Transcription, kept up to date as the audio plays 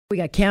We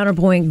got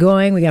Counterpoint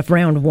going. We got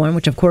round one,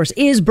 which of course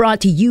is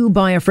brought to you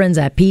by our friends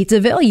at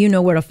Pizzaville. You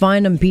know where to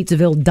find them,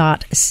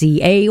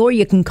 pizzaville.ca, or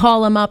you can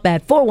call them up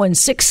at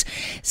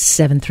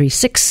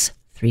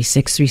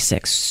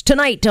 416-736-3636.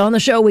 Tonight on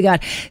the show, we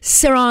got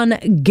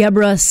Seren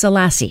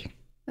Gebrselassie.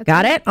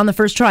 Got it? On the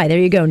first try. There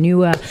you go.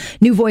 New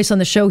voice on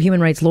the show,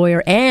 human rights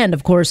lawyer, and,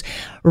 of course,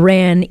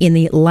 ran in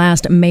the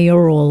last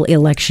mayoral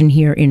election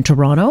here in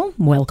Toronto.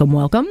 Welcome,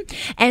 welcome.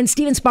 And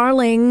Stephen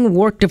Sparling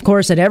worked, of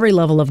course, at every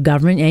level of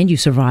government, and you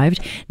survived.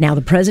 Now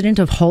the president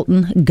of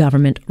Halton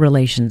Government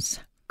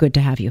Relations. Good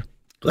to have you.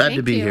 Glad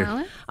to be here.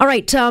 Alan. All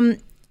right.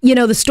 You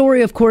know, the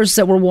story, of course,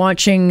 that we're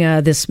watching,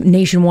 this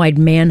nationwide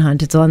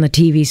manhunt, it's on the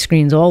TV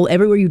screens.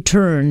 Everywhere you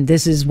turn,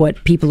 this is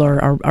what people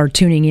are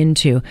tuning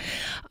into.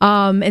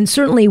 And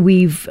certainly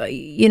we've,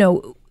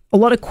 a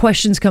lot of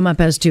questions come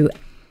up as to,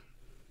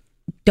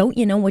 don't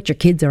you know what your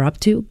kids are up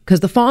to?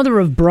 Because the father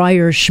of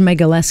Briar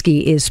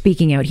Schmegeleski is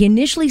speaking out. He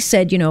initially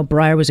said,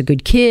 Briar was a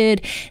good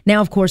kid. Now,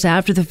 of course,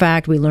 after the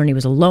fact, we learned he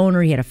was a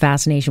loner. He had a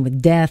fascination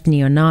with death,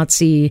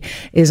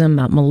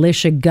 neo-Nazism,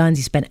 militia, guns.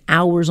 He spent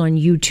hours on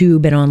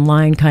YouTube and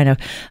online kind of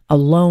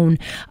alone.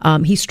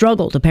 He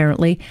struggled,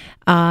 apparently.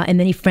 And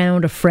then he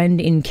found a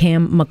friend in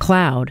Cam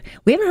McLeod.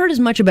 We haven't heard as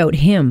much about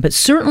him, but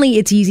certainly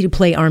it's easy to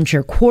play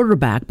armchair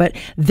quarterback. But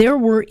there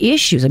were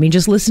issues. I mean,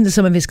 just listen to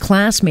some of his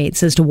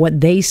classmates as to what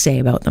they say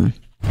about them.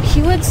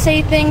 He would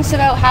say things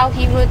about how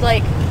he would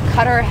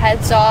cut our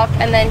heads off,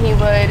 and then he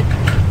would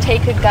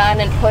take a gun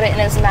and put it in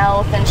his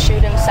mouth and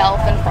shoot himself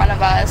in front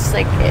of us.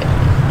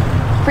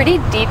 Pretty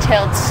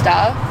detailed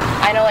stuff.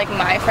 I know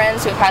my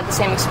friends who've had the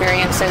same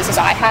experiences as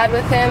I had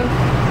with him,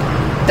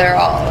 they're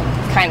all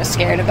kind of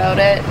scared about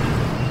it.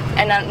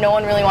 And no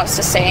one really wants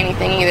to say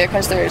anything either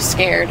because they're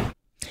scared.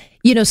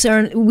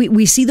 Seren,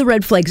 we see the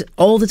red flags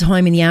all the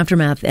time in the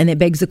aftermath, and it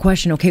begs the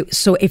question, okay,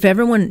 so if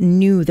everyone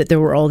knew that there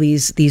were all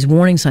these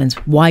warning signs,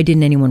 why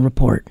didn't anyone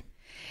report?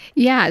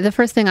 Yeah, the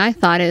first thing I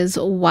thought is,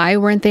 why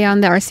weren't they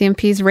on the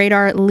RCMP's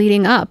radar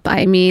leading up?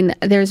 I mean,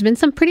 there's been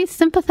some pretty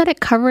sympathetic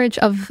coverage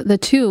of the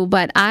two,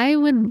 but I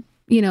would,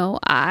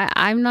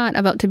 I'm not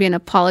about to be an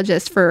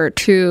apologist for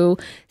true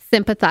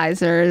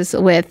sympathizers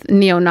with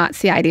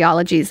neo-Nazi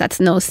ideologies.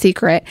 That's no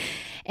secret.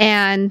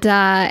 And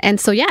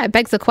so, yeah, it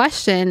begs the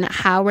question,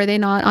 how were they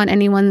not on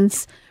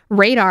anyone's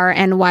radar,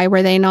 and why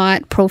were they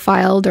not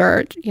profiled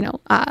or,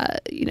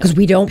 because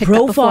we don't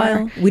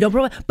profile.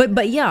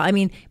 But yeah, I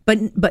mean,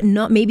 but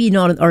not, maybe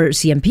not our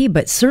CMP,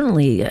 but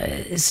certainly,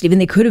 Stephen,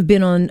 they could have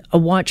been on a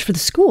watch for the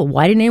school.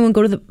 Why didn't anyone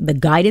go to the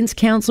guidance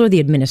counselor, the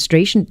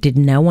administration? Did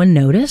no one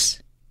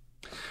notice?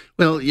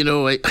 Well,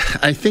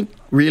 I think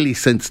really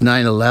since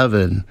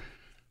 9/11,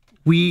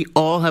 we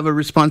all have a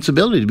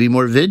responsibility to be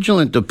more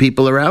vigilant of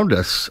people around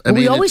us.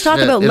 We always talk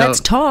about let's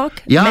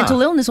talk,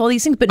 mental illness, all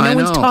these things, but no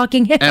one's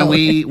talking now. And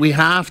we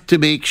have to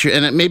make sure,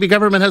 and maybe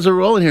government has a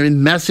role in here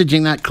in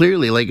messaging that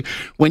clearly. Like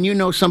when you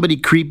know somebody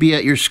creepy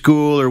at your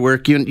school or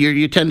work,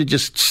 you tend to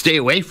just stay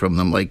away from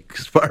them,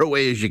 as far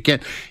away as you can.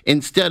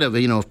 Instead of,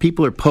 if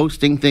people are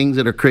posting things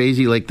that are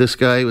crazy, like this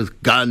guy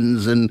with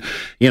guns and,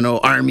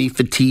 army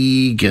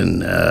fatigue and,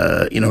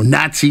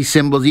 Nazi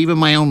symbols. Even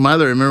my own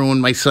mother, I remember when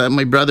my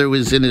brother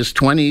was in his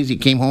 20s, he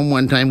came home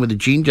one time with a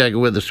jean jacket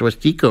with a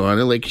swastika on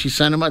it. She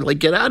sent him out,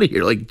 get out of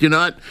here. Do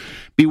not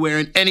be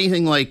wearing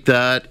anything like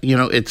that.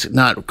 It's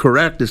not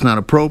correct. It's not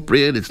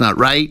appropriate. It's not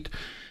right.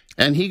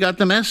 And he got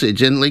the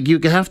message. And you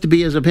have to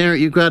be, as a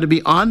parent, you've got to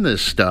be on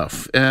this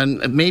stuff. And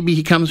maybe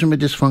he comes from a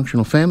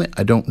dysfunctional family.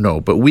 I don't know.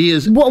 But we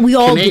as we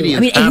all Canadians do. I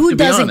mean, have who to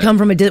be doesn't come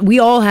from we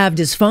all have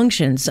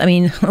dysfunctions. I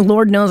mean,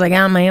 Lord knows I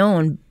got my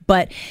own.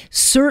 But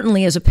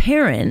certainly as a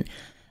parent,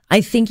 I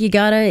think you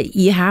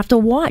have to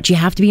watch. You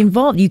have to be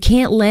involved. You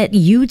can't let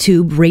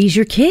YouTube raise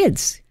your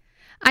kids.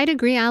 I'd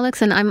agree, Alex,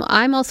 and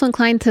I'm also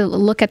inclined to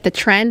look at the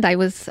trend. I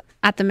was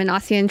at the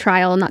Manassian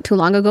trial not too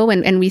long ago,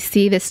 and we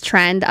see this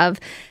trend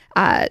of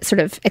sort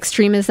of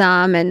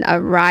extremism and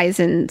a rise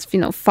in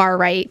far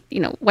right,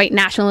 white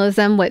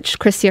nationalism, which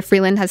Chrystia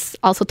Freeland has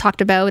also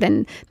talked about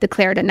and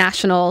declared an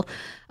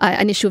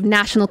issue of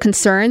national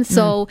concern.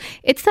 So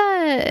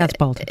that's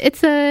bold.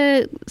 It's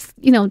a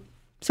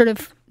sort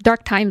of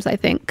dark times, I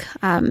think,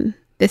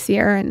 this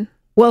year. And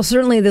well,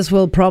 certainly this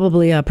will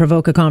probably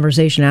provoke a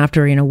conversation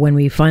after, when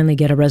we finally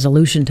get a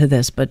resation to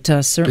this. But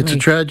certainly, it's a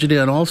tragedy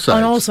on all sides.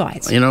 On all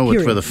sides,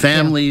 for the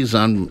families,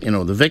 on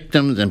the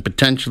victims, and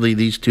potentially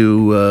these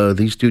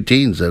two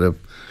teens that have.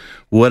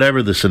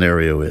 Whatever the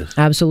scenario is.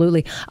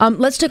 Absolutely.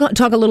 Let's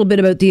talk a little bit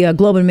about the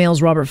Globe and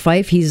Mail's Robert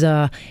Fife. He's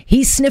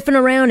sniffing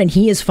around and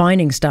he is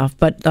finding stuff.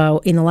 But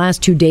in the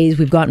last 2 days,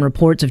 we've gotten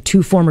reports of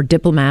 2 former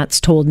diplomats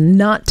told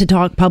not to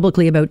talk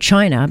publicly about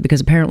China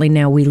because apparently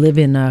now we live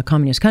in a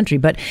communist country.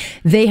 But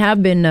they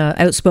have been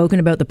outspoken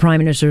about the Prime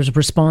Minister's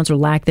response or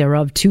lack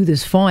thereof to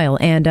this file.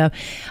 And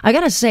I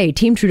got to say,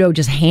 Team Trudeau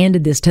just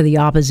handed this to the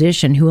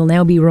opposition, who will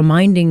now be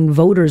reminding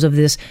voters of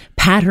this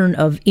pattern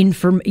of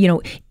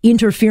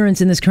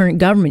interference in this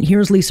current government.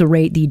 Here's Lisa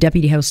Raitt, the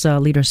Deputy House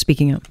Leader,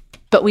 speaking up.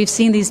 But we've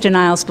seen these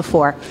denials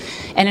before.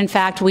 And in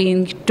fact, we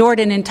endured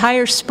an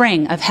entire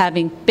spring of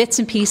having bits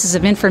and pieces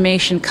of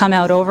information come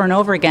out over and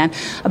over again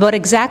about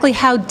exactly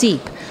how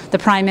deep the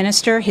Prime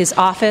Minister, his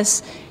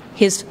office,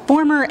 his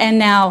former and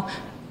now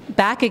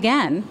back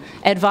again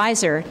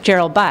advisor,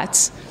 Gerald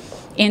Butts,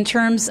 in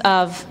terms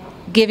of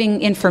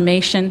giving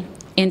information,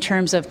 in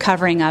terms of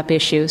covering up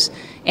issues,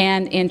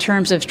 and in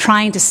terms of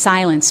trying to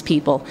silence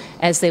people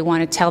as they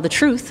want to tell the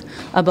truth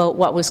about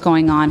what was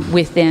going on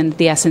within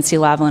the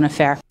SNC-Lavalin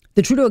affair.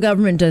 The Trudeau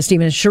government,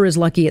 Stephen, sure is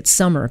lucky it's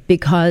summer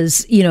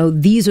because,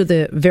 these are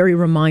the very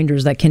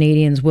reminders that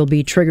Canadians will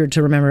be triggered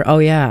to remember, oh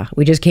yeah,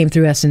 we just came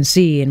through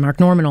SNC and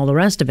Mark Norman, all the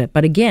rest of it.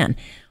 But again,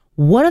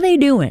 what are they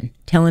doing?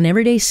 Telling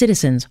everyday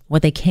citizens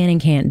what they can and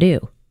can't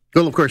do.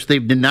 Well, of course,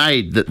 they've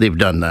denied that they've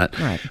done that.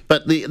 Right.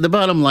 But the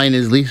bottom line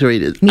is Lisa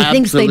Raitt is he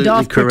thinks they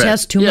doth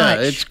protest too much. Yeah,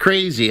 it's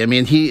crazy. I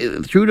mean,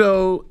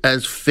 Trudeau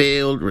has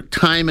failed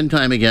time and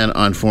time again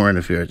on foreign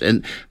affairs.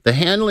 And the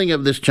handling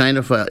of this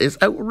China file is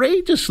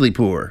outrageously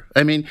poor.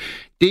 I mean,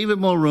 David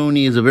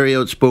Mulroney is a very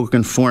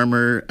outspoken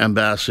former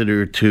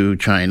ambassador to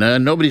China,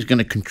 and nobody's going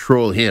to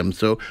control him.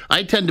 So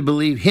I tend to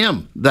believe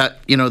him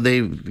that,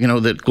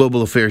 that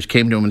Global Affairs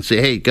came to him and say,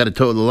 hey, got to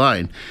toe the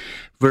line.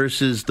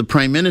 Versus the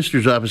Prime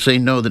Minister's office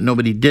saying no, that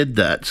nobody did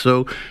that.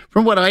 So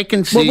from what I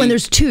can see, well, when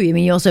there's two,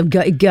 you also have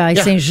Guy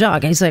Saint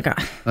Jacques, and he's like,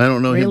 I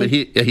don't know really?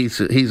 him, but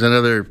he's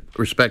another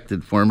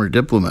respected former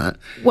diplomat.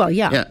 Well,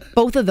 yeah,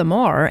 both of them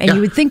are, and you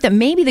would think that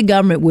maybe the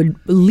government would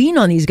lean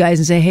on these guys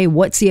and say, hey,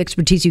 what's the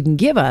expertise you can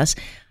give us?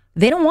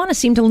 They don't want to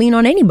seem to lean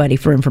on anybody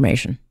for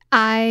information.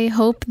 I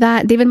hope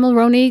that David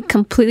Mulroney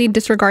completely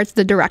disregards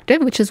the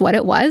directive, which is what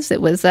it was. It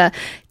was,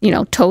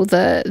 toe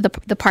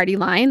the party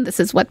line. This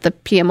is what the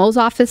PMO's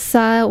office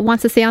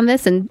wants to say on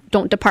this, and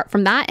don't depart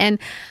from that. And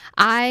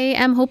I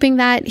am hoping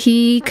that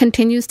he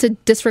continues to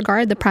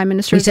disregard the Prime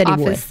Minister's office. He said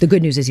he would. The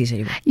good news is he said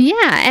he would.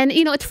 Yeah, and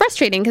it's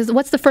frustrating because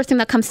what's the first thing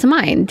that comes to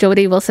mind?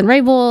 Jody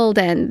Wilson-Raybould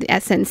and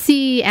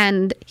SNC,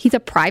 and he's a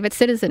private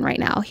citizen right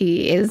now.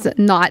 He is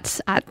not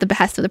at the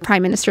behest of the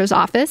Prime Minister's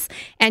office,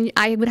 and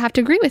I would have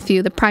to agree with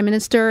you. The Prime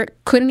Minister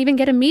couldn't even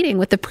get a meeting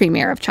with the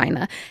Premier of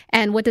China,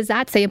 and what does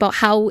that say about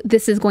how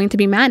this is going to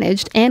be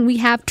managed? And we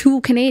have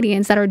 2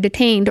 Canadians that are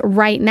detained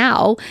right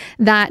now.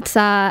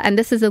 And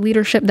this is the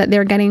leadership that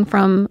they're getting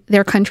from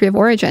their country of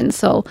origin.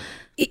 So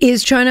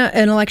is China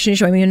an election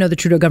issue? I mean, I know the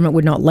Trudeau government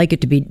would not like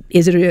it to be.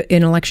 Is it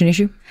an election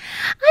issue?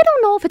 I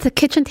don't know if it's a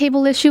kitchen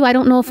table issue. I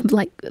don't know if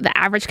the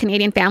average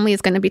Canadian family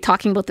is going to be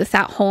talking about this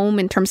at home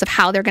in terms of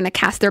how they're going to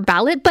cast their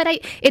ballot. But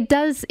it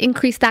does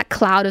increase that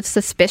cloud of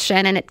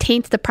suspicion, and it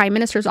taints the Prime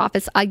Minister's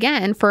office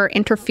again for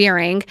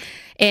interfering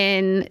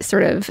in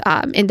sort of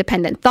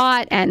independent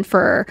thought and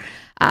for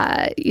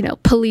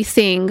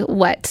policing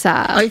what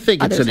I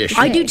think it's an issue.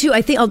 I do too.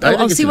 I think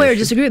I'll see why I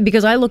disagree with,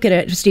 because I look at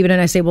it, Stephen,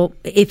 and I say, well,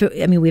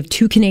 we have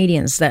 2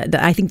 Canadians that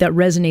I think that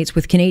resonates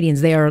with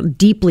Canadians. They are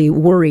deeply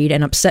worried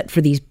and upset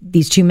for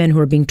these 2 men who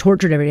are being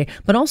tortured every day,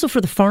 but also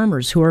for the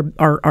farmers who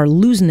are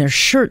losing their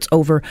shirts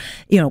over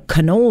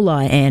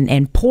canola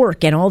and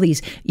pork and all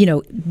these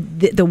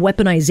the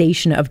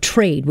weaponization of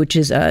trade, which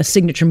is a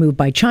signature move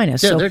by China. Yeah,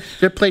 so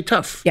they play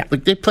tough. Yeah,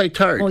 they play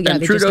hard,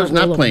 and Trudeau's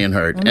not playing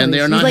hard, and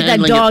they're not like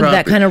handling that dog it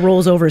that kind of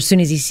rolls over as soon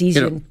as he sees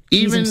you and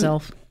sees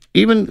himself.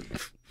 Even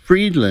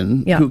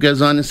Friedland, who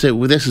goes on and said,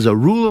 well, this is a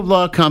rule of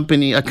law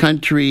a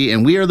country,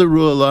 and we are the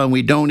rule of law, and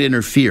we don't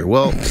interfere.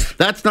 Well,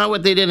 that's not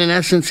what they did in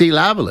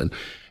SNC-Lavalin.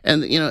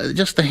 And,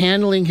 just the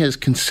handling has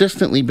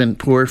consistently been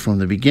poor from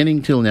the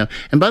beginning till now.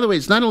 And by the way,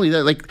 it's not only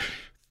that,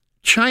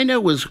 China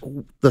was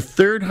the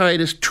 3rd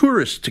highest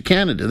tourist to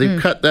Canada.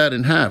 They've cut that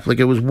in half.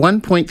 It was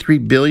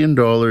 $1.3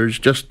 billion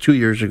just 2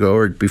 years ago,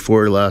 or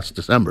before last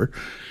December.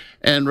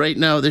 And right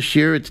now, this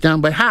year, it's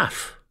down by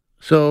half.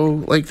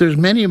 So, there's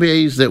many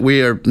ways that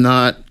we are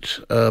not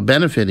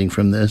benefiting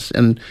from this.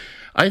 And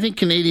I think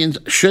Canadians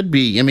should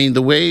be. I mean,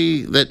 the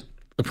way that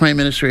the Prime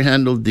Minister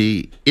handled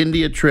the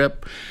India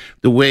trip,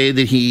 the way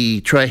that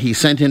he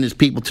sent in his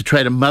people to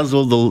try to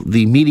muzzle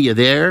the media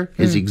there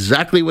is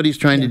exactly what he's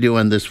trying to do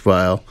on this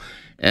file.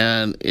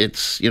 And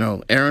it's,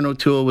 Aaron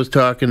O'Toole was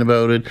talking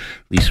about it.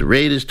 Lisa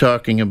Raitt is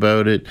talking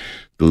about it.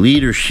 The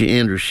leader,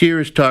 Andrew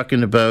Scheer, is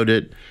talking about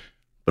it.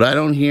 But I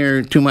don't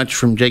hear too much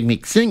from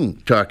Jagmeet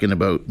Singh talking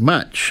about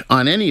much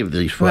on any of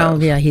these files.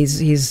 Well, yeah,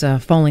 he's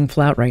falling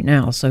flat right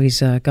now, so he's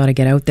got to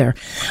get out there.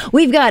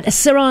 We've got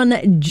Saron,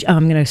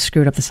 I'm going to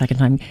screw it up the second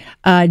time,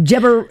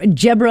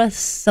 Gebra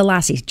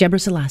Selassie.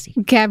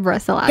 Oh,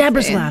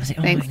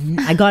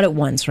 I got it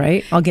once,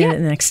 right? I'll get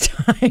it next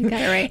time.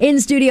 Got it right. In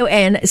studio,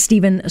 and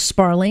Stephen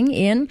Sparling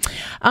in.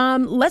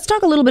 Let's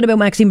talk a little bit about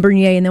Maxime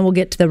Bernier, and then we'll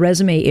get to the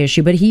resume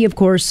issue. But he, of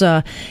course,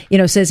 says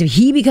if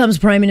he becomes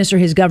Prime Minister,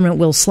 his government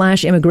will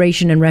slash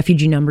immigration and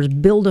refugee numbers,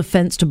 build a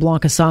fence to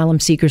block asylum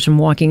seekers from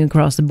walking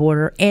across the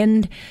border,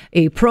 end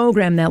a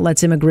program that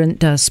lets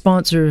immigrant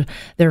sponsor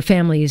their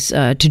families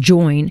to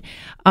join.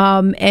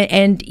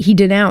 And he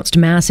denounced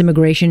mass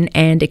immigration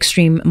and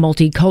extreme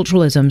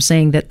multiculturalism,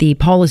 saying that the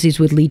policies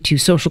would lead to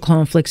social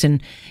conflicts and,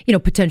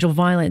 potential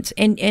violence.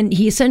 And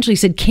he essentially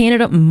said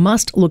Canada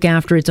must look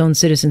after its own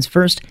citizens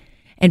first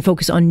and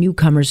focus on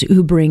newcomers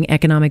who bring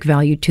economic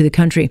value to the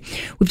country.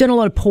 We've done a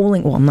lot of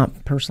polling, well,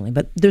 not personally,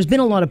 but there's been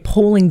a lot of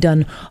polling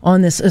done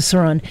on this,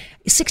 Saron.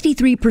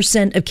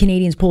 63% of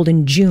Canadians polled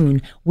in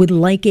June would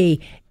like a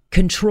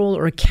control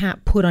or a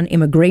cap put on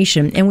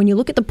immigration. And when you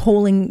look at the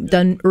polling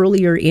done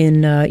earlier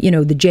in,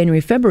 the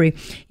January, February,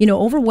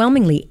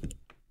 overwhelmingly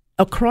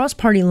across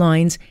party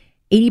lines,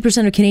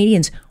 80% of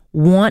Canadians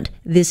want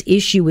this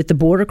issue with the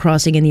border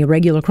crossing and the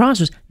irregular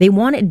crossers. They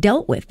want it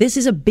dealt with. This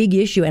is a big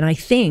issue. And I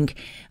think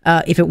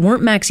if it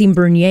weren't Maxime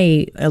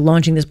Bernier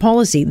launching this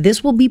policy,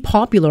 this will be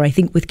popular, I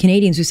think, with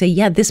Canadians who say,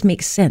 yeah, this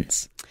makes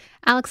sense.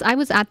 Alex, I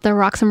was at the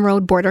Roxham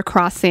Road border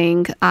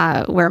crossing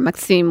where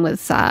Maxime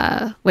was,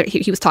 where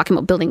he was talking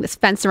about building this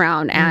fence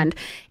around, and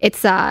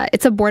it's a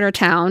border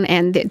town,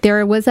 and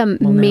there was a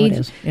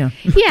major,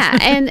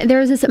 and there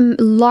was this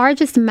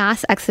largest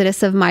mass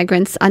exodus of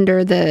migrants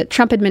under the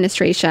Trump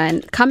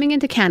administration coming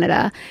into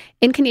Canada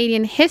in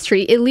Canadian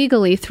history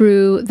illegally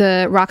through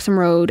the Roxham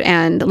Road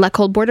and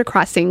Lac-Cold border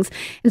crossings.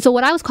 And so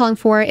what I was calling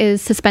for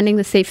is suspending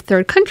the Safe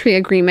Third Country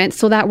Agreement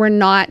so that we're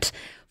not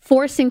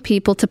forcing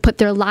people to put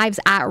their lives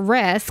at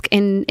risk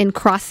in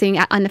crossing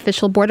at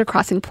unofficial border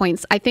crossing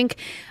points. I think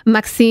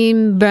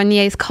Maxime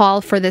Bernier's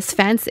call for this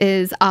fence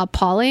is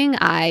appalling.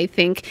 I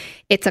think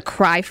it's a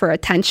cry for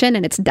attention,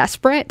 and it's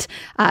desperate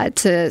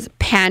to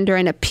pander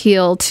and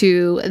appeal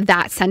to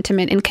that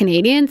sentiment in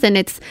Canadians. And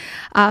it's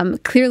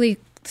clearly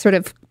sort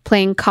of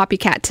playing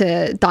copycat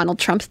to Donald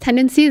Trump's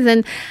tendencies.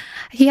 And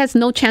he has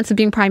no chance of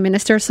being prime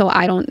minister, so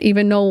I don't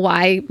even know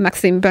why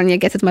Maxime Bernier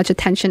gets as much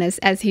attention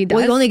as he does.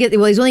 Well,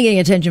 he's only getting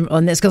attention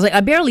on this because I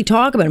barely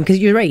talk about him, because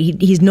you're right.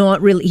 He's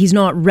not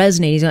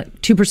resonating. He's got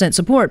 2%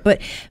 support,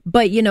 but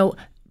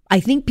I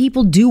think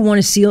people do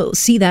want to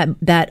see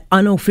that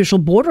unofficial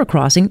border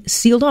crossing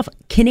sealed off.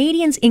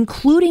 Canadians,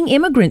 including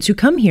immigrants who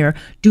come here,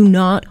 do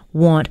not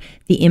want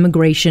the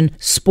immigration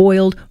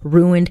spoiled,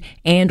 ruined,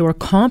 and or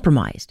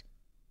compromised.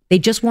 They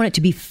just want it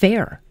to be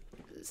fair.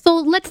 So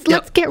let's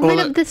get rid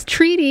of this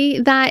treaty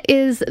that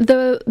is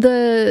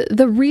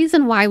the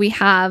reason why we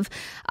have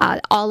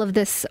all of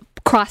this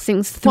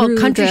crossings through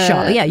country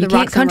shop. Yeah, you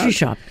can't country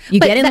shop. You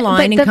get in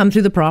line and come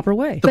through the proper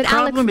way. The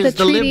problem is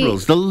the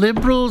Liberals. The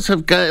Liberals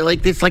have got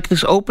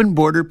this open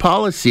border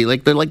policy.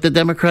 They're like the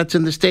Democrats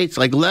in the States.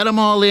 Let them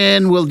all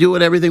in. We'll do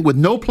everything with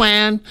no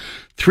plan.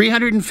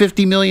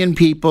 350 million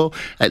people,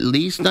 at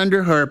least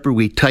under Harper.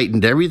 We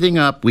tightened everything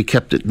up. We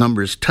kept the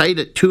numbers tight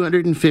at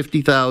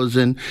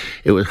 250,000.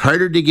 It was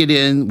harder to get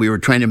in. We were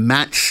trying to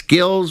match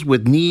skills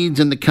with needs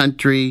in the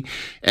country.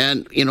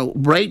 And,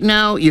 right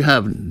now you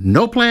have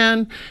no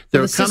plan.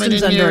 They're coming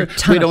in here.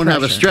 We don't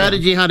have a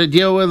strategy how to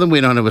deal with them.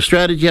 We don't have a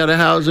strategy how to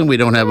house them. We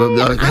don't have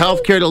a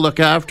health care to look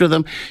after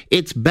them.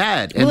 It's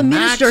bad. Well, and the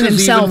minister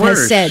himself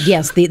has said,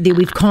 yes,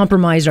 we've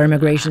compromised our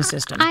immigration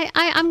system.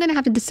 I'm going to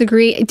have to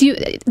disagree. Do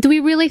we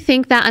really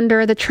think that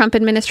under the Trump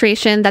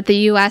administration that the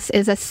U.S.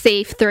 is a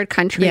safe third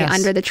country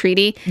under the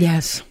treaty?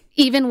 Yes.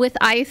 Even with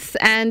ICE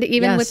and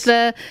even with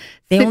the...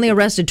 They only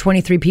arrested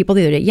 23 people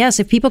the other day. Yes,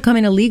 if people come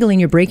in illegally and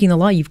you're breaking the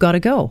law, you've got to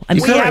go.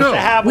 We have to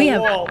have a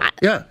wall.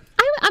 Yeah.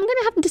 I'm going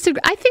to have to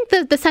disagree. I think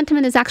the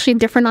sentiment is actually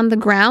different on the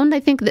ground. I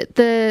think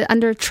that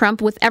under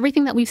Trump, with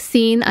everything that we've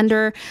seen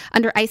under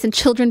ICE and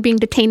children being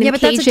detained in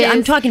cages.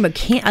 I'm talking about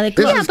Canada.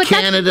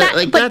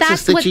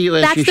 That's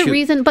the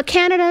reason. But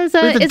Canada is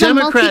a multicultural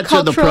Democrats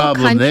are the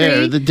problem country.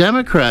 There. The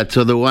Democrats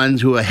are the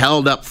ones who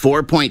held up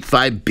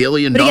 $4.5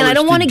 billion. But again, I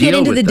don't want to get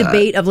into the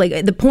debate of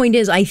the point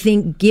is, I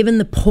think given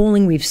the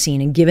polling we've seen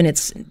and given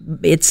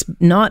it's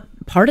not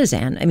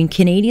partisan. I mean,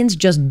 Canadians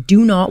just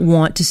do not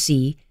want to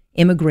see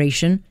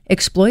immigration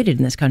exploited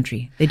in this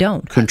country. They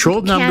don't.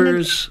 Controlled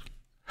numbers,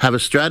 have a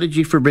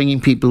strategy for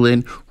bringing people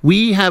in.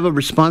 We have a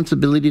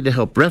responsibility to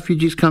help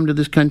refugees come to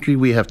this country.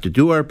 We have to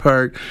do our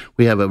part.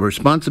 We have a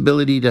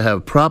responsibility to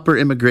have proper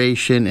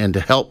immigration and to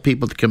help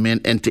people to come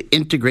in and to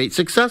integrate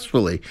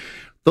successfully.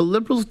 The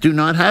Liberals do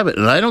not have it,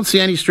 and I don't see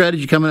any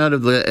strategy coming out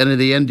of the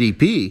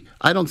NDP.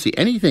 I don't see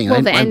anything.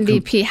 Well, the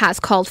NDP has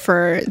called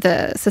for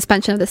the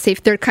suspension of the Safe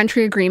Third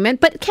Country Agreement,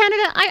 but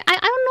Canada, I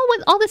don't know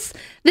what all this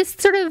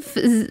sort of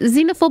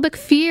xenophobic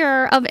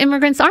fear of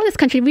immigrants are in this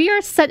country. We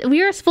are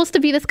supposed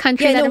to be this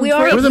country that we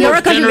are a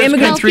country of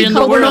immigrants,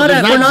 but we're not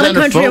a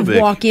country of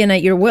walk in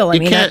at your will. I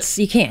mean,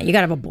 you can't. You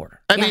got to have a border.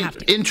 I mean,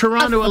 in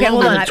Toronto alone,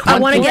 hold on. I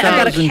want to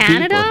get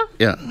Canada.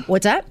 Yeah.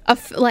 What's that?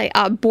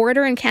 A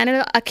border in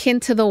Canada akin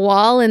to the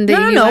wall in the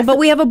US. No, but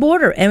we have a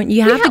border, and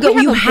you have to go.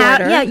 You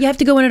have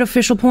to go in at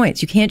official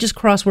points. You can't just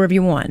cross wherever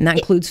you want, and that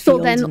includes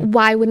fields. So then,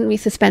 why wouldn't we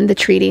suspend the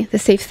treaty, the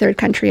Safe Third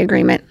Country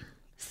Agreement?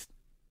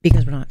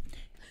 Because we're not.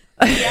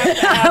 You have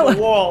to have a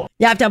wall.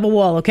 You have to have a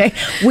wall, okay?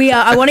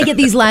 I want to get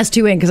these last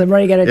two in because I'm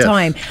running out of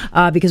time.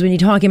 Because when you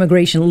talk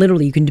immigration,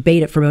 literally, you can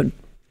debate it for about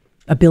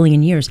a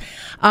billion years.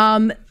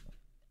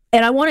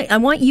 And I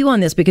want you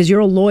on this because you're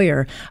a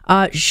lawyer.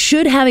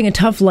 Should having a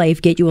tough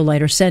life get you a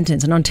lighter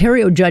sentence? An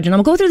Ontario judge, and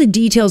I'll go through the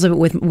details of it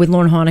with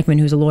Lorne Honickman,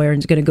 who's a lawyer, and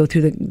is going to go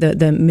through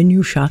the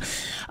minutiae.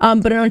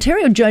 But an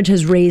Ontario judge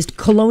has raised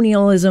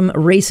colonialism,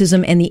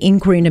 racism, and the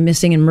inquiry into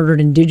missing and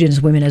murdered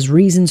Indigenous women as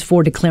reasons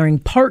for declaring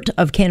part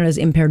of Canada's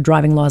impaired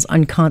driving laws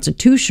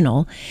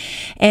unconstitutional.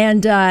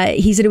 And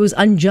he said it was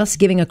unjust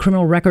giving a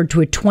criminal record to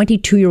a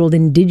 22-year-old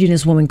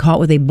Indigenous woman caught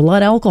with a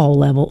blood alcohol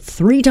level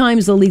 3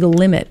 times the legal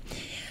limit.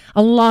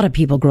 A lot of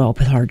people grow up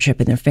with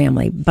hardship in their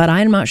family, but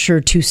I'm not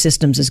sure 2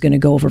 systems is going to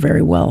go over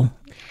very well.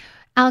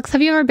 Alex,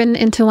 have you ever been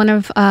into one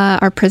of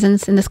our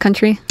prisons in this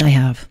country? I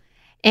have.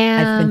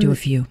 And I've been to a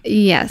few.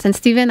 Yes. And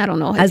Stephen, I don't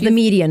know. As the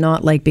media,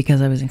 not like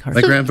because I was My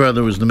incarcerated.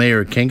 grandfather was the mayor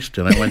of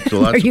Kingston. I went to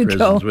lots of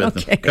prisons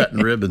with him,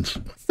 cutting ribbons.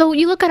 So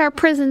you look at our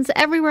prisons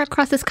everywhere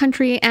across this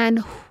country, and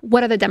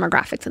what are the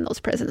demographics in those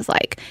prisons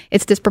like?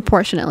 It's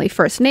disproportionately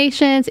First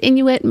Nations,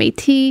 Inuit,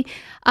 Métis,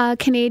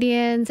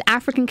 Canadians,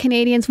 African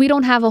Canadians. We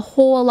don't have a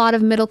whole lot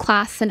of middle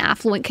class and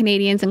affluent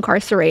Canadians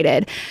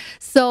incarcerated.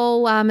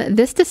 So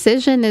this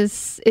decision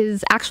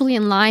is actually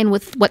in line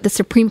with what the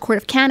Supreme Court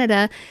of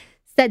Canada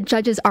said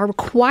judges are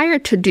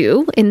required to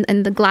do in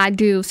the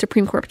Gladue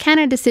Supreme Court of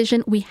Canada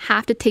decision. We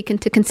have to take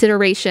into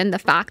consideration the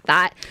fact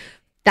that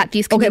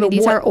these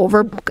communities are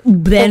over.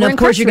 Then, of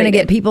course, you're going to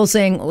get people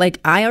saying, like,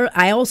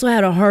 I also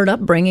had a hard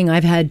upbringing.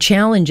 I've had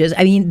challenges.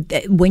 I mean,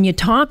 when you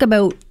talk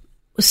about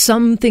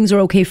some things are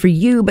okay for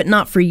you, but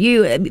not for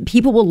you,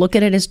 people will look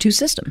at it as 2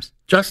 systems.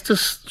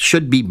 Justice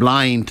should be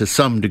blind to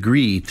some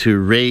degree to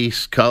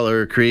race,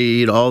 color,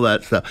 creed, all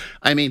that stuff.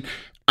 I mean,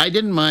 I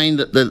didn't mind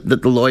that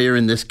the lawyer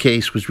in this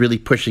case was really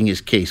pushing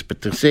his case,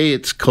 but to say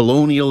it's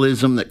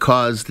colonialism that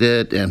caused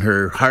it and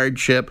her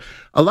hardship,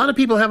 a lot of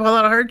people have a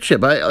lot of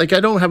hardship. I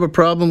don't have a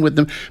problem with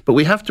them, but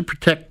we have to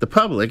protect the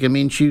public. I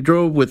mean, she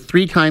drove with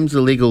 3 times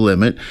the legal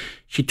limit.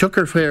 She took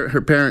her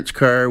parents'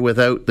 car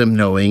without them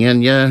knowing,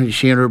 and yeah,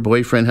 she and her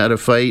boyfriend had a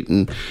fight,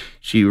 and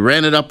she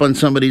ran it up on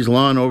somebody's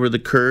lawn over the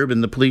curb,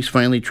 and the police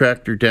finally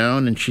tracked her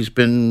down, and she's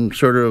been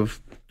sort of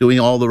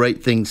doing all the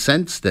right things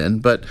since then,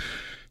 but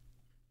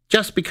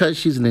just because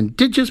she's an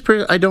Indigenous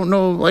person, I don't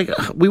know. Like,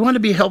 we want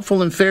to be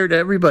helpful and fair to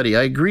everybody.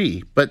 I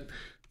agree, but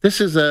this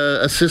is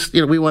a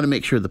system. We want to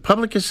make sure the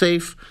public is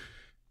safe,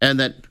 and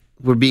that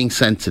we're being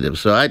sensitive.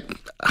 So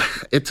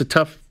it's a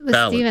tough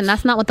balance. Stephen,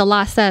 that's not what the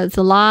law says.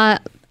 The law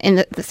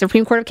in the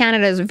Supreme Court of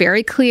Canada is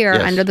very clear.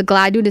 Yes. Under the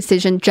Gladue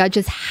decision,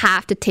 judges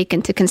have to take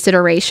into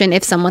consideration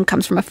if someone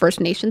comes from a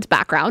First Nations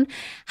background.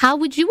 How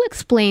would you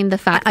explain the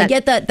fact that... I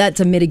get that that's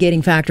a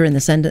mitigating factor in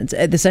the sentencing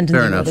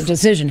of the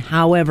decision.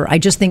 However, I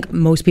just think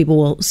most people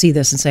will see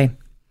this and say,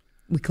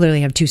 we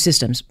clearly have 2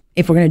 systems.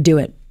 If we're going to do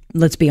it,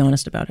 let's be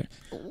honest about it.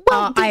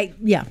 Well,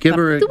 give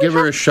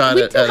her a shot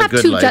at a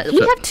good life. We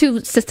have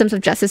 2 systems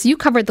of justice. You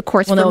covered the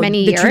courts for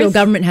many years. The Trudeau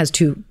government has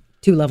two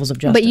levels of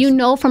justice. But you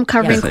know from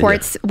covering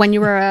courts when you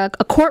were a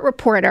court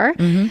reporter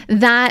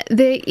that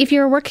if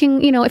you're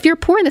working, if you're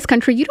poor in this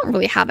country, you don't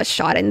really have a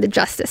shot in the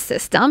justice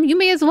system. You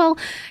may as well,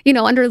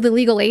 under the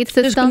legal aid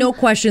system. There's no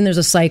question there's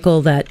a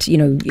cycle that,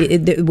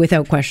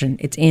 without question,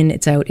 it's in,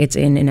 it's out, it's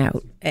in and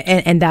out.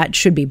 And that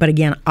should be. But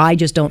again, I'm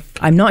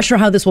not sure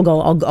how this will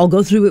go. I'll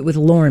go through it with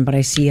Lauren, but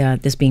I see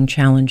this being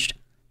challenged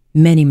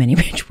many, many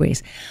which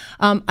ways.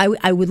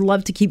 I would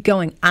love to keep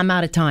going. I'm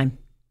out of time.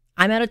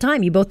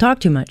 You both talk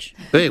too much.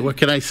 Hey, what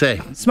can I say?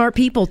 Smart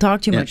people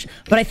talk too much.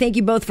 But I thank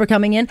you both for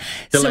coming in.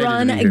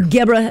 Saran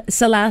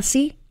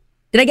Gebrselassie.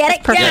 Did I get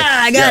it? Perfect. Yeah,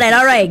 I got it.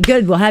 All right,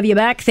 good. We'll have you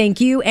back.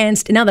 Thank you.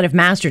 And now that I've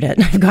mastered it,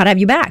 I've got to have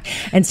you back.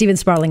 And Stephen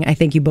Sparling, I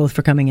thank you both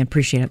for coming in.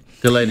 Appreciate it.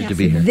 Delighted to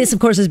be here. This, of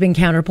course, has been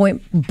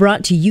Counterpoint,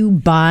 brought to you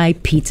by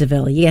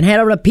Pizzaville. You can head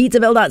over to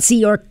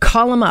pizzaville.ca or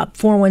call them up,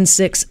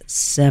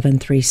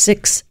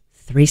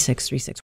 416-736-3636.